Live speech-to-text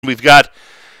We've got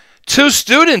two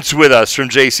students with us from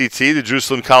JCT, the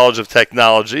Jerusalem College of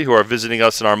Technology, who are visiting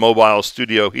us in our mobile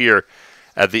studio here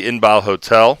at the Inbal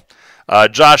Hotel.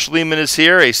 Josh Lehman is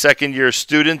here, a second-year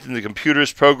student in the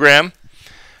computers program,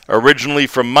 originally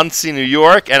from Monsey, New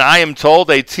York, and I am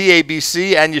told a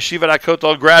TABC and Yeshivat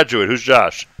HaKotel graduate. Who's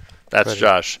Josh? That's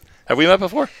Josh. Have we met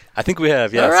before? I think we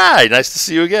have, yes. All right. Nice to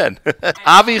see you again.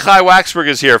 Avichai Waxberg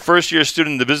is here, first-year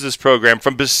student in the business program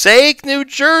from Passaic, New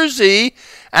Jersey,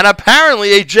 and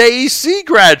apparently a JEC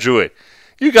graduate.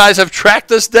 You guys have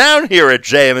tracked us down here at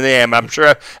JM and the AM, I'm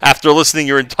sure, after listening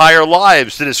your entire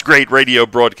lives to this great radio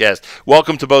broadcast.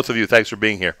 Welcome to both of you. Thanks for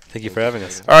being here. Thank you for having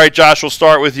us. All right, Josh, we'll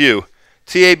start with you.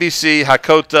 TABC,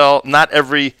 HaKotel, not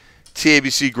every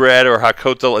TABC grad or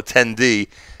HaKotel attendee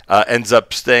ends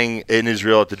up staying in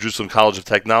Israel at the Jerusalem College of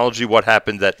Technology. What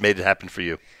happened that made it happen for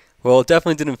you? Well, it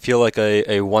definitely didn't feel like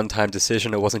a one-time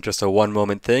decision. It wasn't just a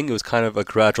one-moment thing. It was kind of a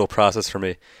gradual process for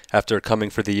me. After coming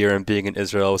for the year and being in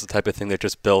Israel, it was the type of thing that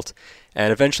just built.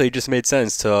 And eventually it just made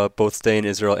sense to both stay in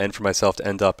Israel and for myself to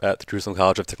end up at the Jerusalem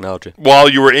College of Technology. While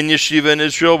you were in yeshiva in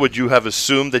Israel, would you have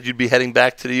assumed that you'd be heading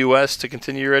back to the U.S. to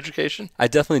continue your education? I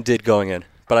definitely did going in,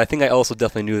 but I think I also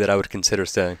definitely knew that I would consider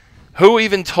staying. Who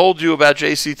even told you about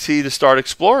JCT to start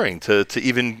exploring, to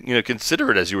even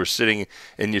consider it as you were sitting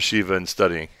in yeshiva and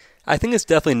studying? I think it's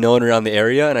definitely known around the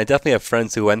area, and I definitely have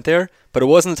friends who went there, but it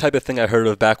wasn't the type of thing I heard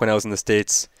of back when I was in the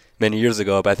States many years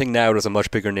ago, but I think now it has a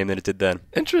much bigger name than it did then.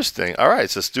 Interesting. All right,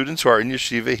 so students who are in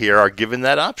yeshiva here are given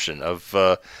that option,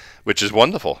 which is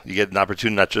wonderful. You get an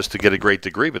opportunity not just to get a great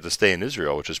degree, but to stay in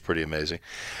Israel, which is pretty amazing.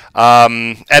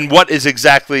 And what is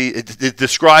exactly,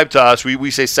 described to us,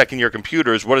 we say second-year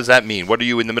computers. What does that mean? What are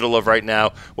you in the middle of right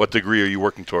now? What degree are you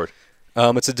working toward?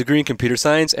 It's a degree in computer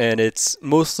science, and it's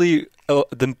mostly,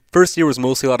 the first year was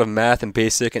mostly a lot of math and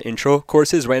basic and intro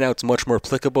courses. Right now it's much more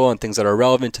applicable on things that are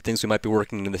relevant to things we might be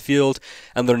working in the field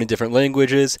and learning different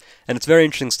languages. And it's very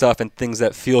interesting stuff and things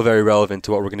that feel very relevant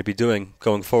to what we're going to be doing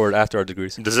going forward after our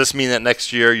degrees. Does this mean that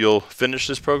next year you'll finish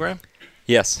this program?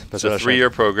 Yes. It's a 3-year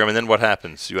program, and then what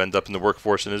happens? You end up in the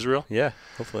workforce in Israel? Yeah,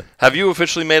 hopefully. Have you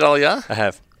officially made Aliyah? I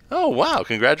have. Oh, wow.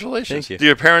 Congratulations. Thank you. Do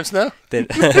your parents know? If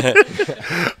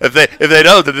they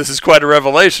know, then this is quite a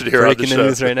revelation here on the show.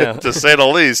 News right now. To say the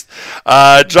least.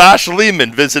 Josh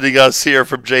Lehman visiting us here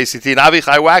from JCT. And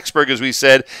Avichai Waxberg, as we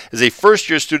said, is a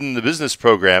first-year student in the business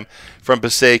program from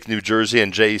Passaic, New Jersey,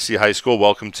 and JEC High School.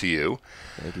 Welcome to you.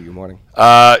 Thank you. Good morning.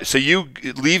 So you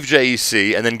leave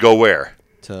JEC and then go where?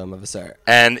 To Mevaseret.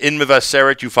 And in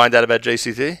Mevaseret, you find out about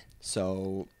JCT?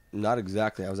 So... Not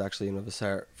exactly. I was actually in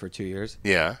Mevaseret for 2 years.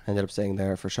 Yeah. Ended up staying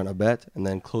there for Shana Bet, and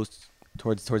then towards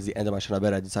the end of my Shana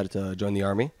Bet, I decided to join the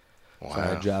army. Wow. So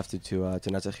I drafted to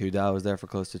Netzach Yehuda. I was there for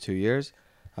close to 2 years.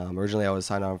 Originally, I was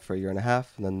signed on for a year and a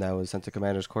half, and then I was sent to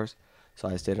commander's course. So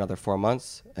I stayed another 4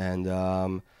 months,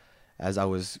 and as I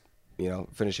was,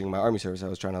 finishing my army service, I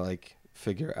was trying to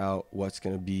figure out what's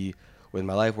going to be with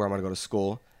my life, where I'm going to go to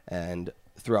school, and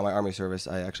throughout my army service,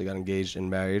 I actually got engaged and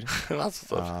married. That's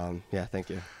tough. Yeah, thank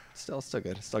you. Still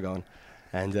good. Still going.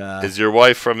 And is your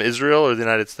wife from Israel or the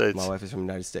United States? My wife is from the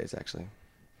United States, actually.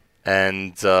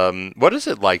 And what is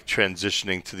it like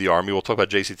transitioning to the Army? We'll talk about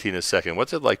JCT in a second.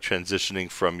 What's it like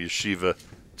transitioning from yeshiva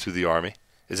to the Army?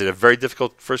 Is it a very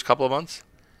difficult first couple of months?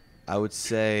 I would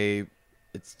say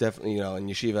it's definitely, in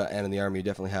yeshiva and in the Army, you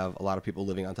definitely have a lot of people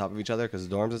living on top of each other because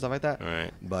of dorms and stuff like that.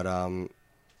 Right. But,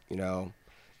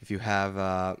 if you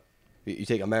have, you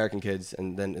take American kids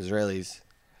and then Israelis,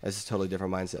 it's a totally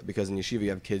different mindset, because in yeshiva you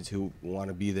have kids who want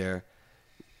to be there,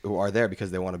 who are there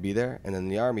because they want to be there, and then in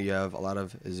the army you have a lot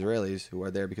of Israelis who are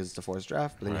there because it's a forced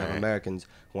draft, but then you have Americans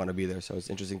who want to be there. So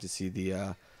it's interesting to see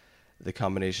the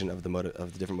combination of the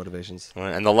different motivations.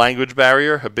 Right. And the language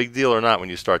barrier, a big deal or not when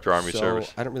you start your army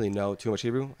service? I don't really know too much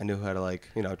Hebrew. I knew how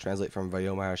to translate from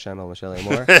Vayomar Hashem El Moshe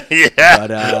Lemor. Yeah,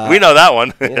 but, we know that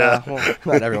one. Yeah, well,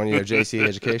 not everyone. JC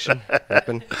education. But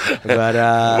what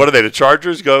are they? The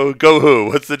Chargers? Go who?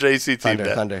 What's the JC team?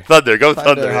 Thunder. Go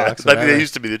Thunder. Hawks, they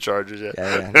used to be the Chargers. Yeah.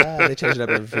 Yeah. No, they changed it up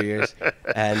every few years.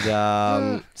 And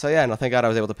thank God I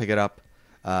was able to pick it up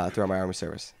throughout my army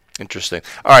service. Interesting.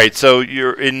 All right, so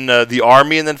you're in the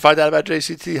Army and then find out about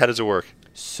JCT? How does it work?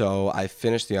 So I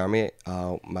finished the Army.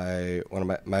 One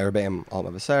of my Rebbeim, Alt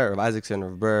Mevaseret, Rav Isaacson,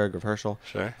 Rav Berg, Rav Herschel,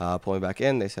 sure. Pulled me back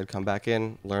in. They said, come back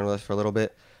in, learn with us for a little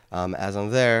bit. As I'm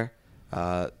there,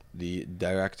 the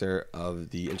director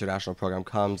of the international program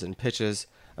comes and pitches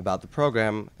about the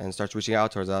program and starts reaching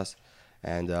out towards us.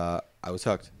 And I was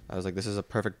hooked. I was like, this is a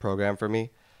perfect program for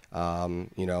me.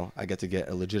 I get to get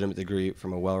a legitimate degree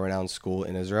from a well-renowned school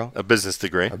in Israel. A business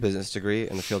degree. A business degree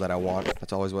in the field that I want.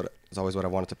 That's always what I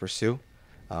wanted to pursue.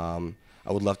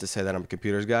 I would love to say that I'm a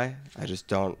computers guy. I just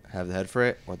don't have the head for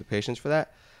it or the patience for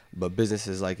that. But business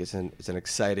is like it's an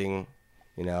exciting,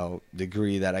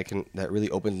 degree that really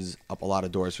opens up a lot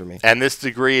of doors for me. And this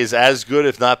degree is as good,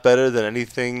 if not better, than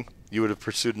anything you would have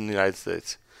pursued in the United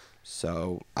States.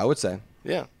 So I would say,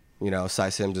 Yeah. Cy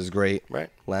Sims is great. Right.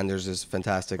 Landers is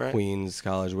fantastic. Right. Queens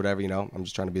College, whatever. I'm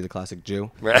just trying to be the classic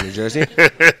Jew Right. in New Jersey.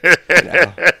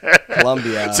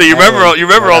 Columbia. So you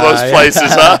remember all those places,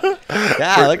 huh?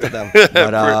 Yeah, I looked at them. But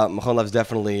Machon Lev's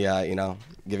definitely,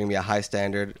 giving me a high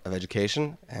standard of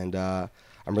education, and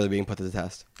I'm really being put to the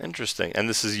test. Interesting. And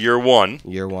this is year one.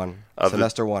 Year one, Of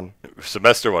semester one.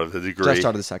 Semester one of the degree. Just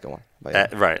started the second one. But yeah,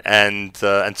 Right. And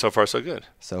so far, so good.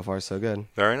 so far so good.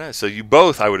 Very nice. So you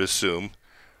both, I would assume,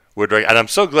 would, and I'm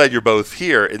so glad you're both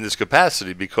here in this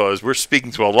capacity because we're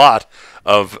speaking to a lot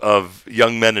of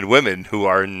young men and women who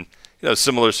are in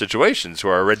similar situations, who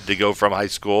are ready to go from high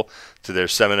school to their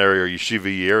seminary or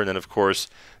yeshiva year, and then of course,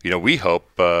 we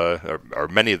hope, or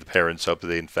many of the parents hope that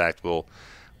they in fact will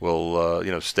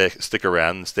stick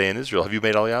around and stay in Israel. Have you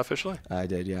made Aliyah officially? I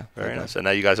did, yeah. Very nice. And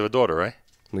now you guys have a daughter, right?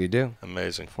 We do.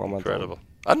 Amazing. 4-month-old. Incredible.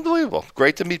 Unbelievable.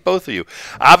 Great to meet both of you.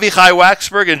 Avichai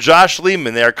Waxberg and Josh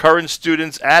Lehman. They are current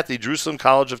students at the Jerusalem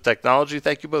College of Technology.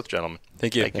 Thank you both, gentlemen.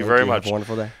 Thank you. Thank you very much. Have a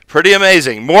wonderful day. Pretty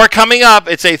amazing. More coming up.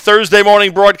 It's a Thursday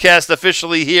morning broadcast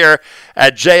officially here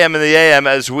at JM in the AM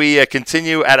as we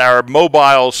continue at our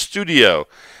mobile studio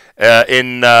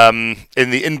in the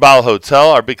Inbal Hotel.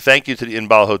 Our big thank you to the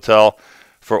Inbal Hotel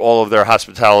for all of their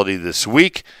hospitality this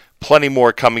week. Plenty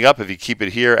more coming up if you keep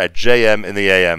it here at JM in the AM.